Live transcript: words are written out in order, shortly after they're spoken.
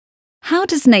How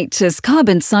does nature's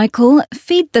carbon cycle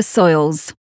feed the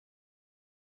soils?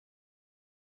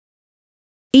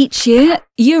 Each year,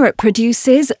 Europe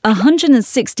produces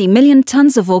 160 million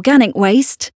tonnes of organic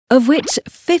waste, of which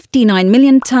 59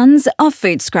 million tonnes are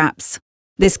food scraps.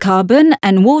 This carbon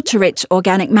and water-rich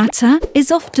organic matter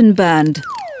is often burned,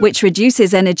 which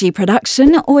reduces energy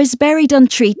production or is buried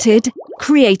untreated,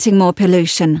 creating more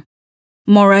pollution.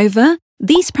 Moreover,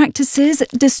 these practices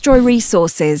destroy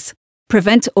resources,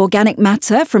 prevent organic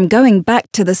matter from going back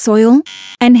to the soil,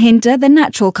 and hinder the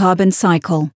natural carbon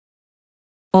cycle.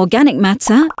 Organic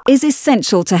matter is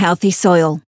essential to healthy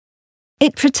soil.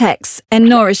 It protects and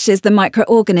nourishes the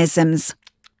microorganisms.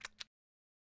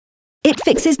 It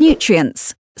fixes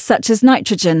nutrients, such as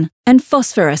nitrogen and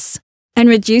phosphorus, and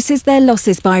reduces their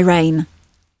losses by rain.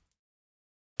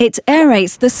 It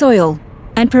aerates the soil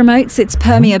and promotes its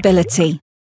permeability.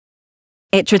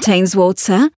 It retains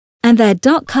water, and their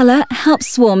dark colour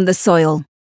helps warm the soil.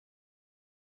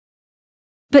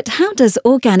 But how does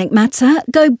organic matter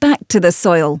go back to the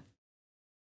soil?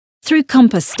 Through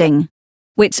composting,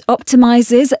 which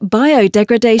optimizes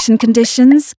biodegradation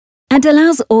conditions and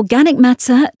allows organic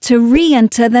matter to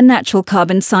re-enter the natural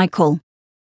carbon cycle.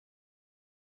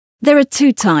 There are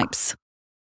two types.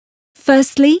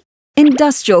 Firstly,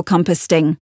 industrial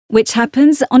composting, which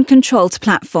happens on controlled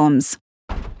platforms.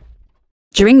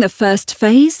 During the first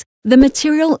phase, the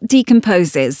material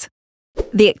decomposes.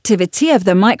 The activity of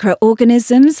the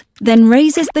microorganisms then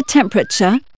raises the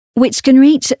temperature, which can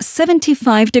reach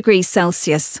 75 degrees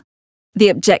Celsius. The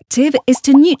objective is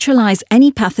to neutralize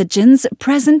any pathogens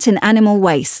present in animal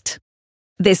waste.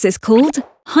 This is called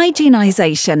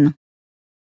hygienization.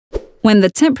 When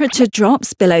the temperature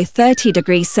drops below 30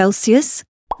 degrees Celsius,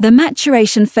 the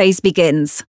maturation phase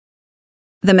begins.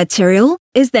 The material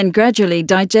is then gradually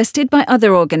digested by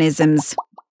other organisms,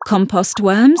 compost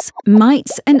worms,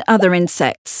 mites, and other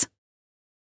insects.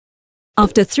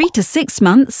 After 3 to 6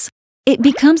 months, it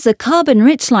becomes a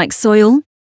carbon-rich like soil,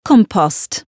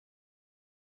 compost.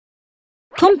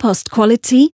 Compost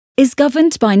quality is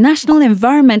governed by national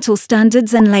environmental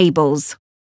standards and labels.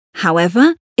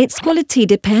 However, its quality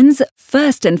depends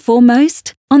first and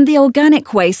foremost on the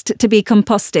organic waste to be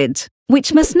composted,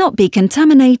 which must not be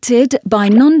contaminated by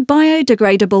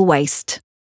non-biodegradable waste.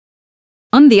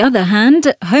 On the other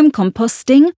hand, home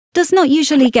composting does not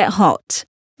usually get hot,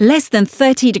 less than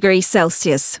 30 degrees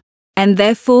Celsius, and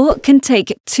therefore can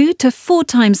take 2 to 4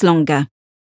 times longer.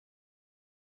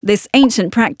 This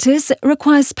ancient practice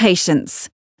requires patience,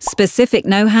 specific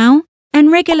know-how,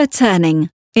 and regular turning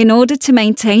in order to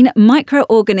maintain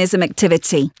microorganism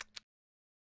activity.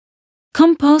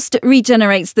 Compost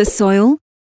regenerates the soil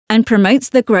and promotes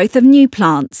the growth of new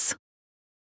plants.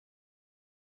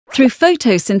 Through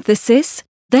photosynthesis,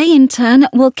 they in turn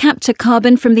will capture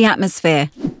carbon from the atmosphere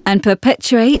and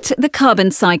perpetuate the carbon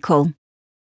cycle.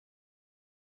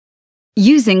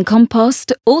 Using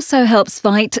compost also helps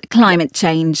fight climate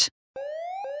change.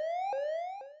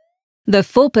 The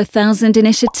 4 per 1,000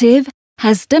 initiative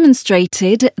has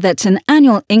demonstrated that an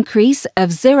annual increase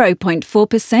of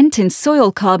 0.4% in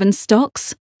soil carbon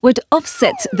stocks would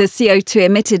offset the CO2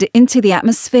 emitted into the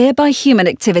atmosphere by human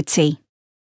activity.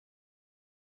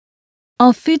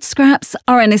 Our food scraps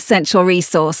are an essential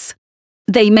resource.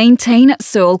 They maintain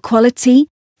soil quality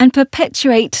and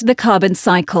perpetuate the carbon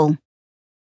cycle.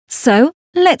 So,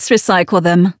 let's recycle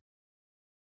them.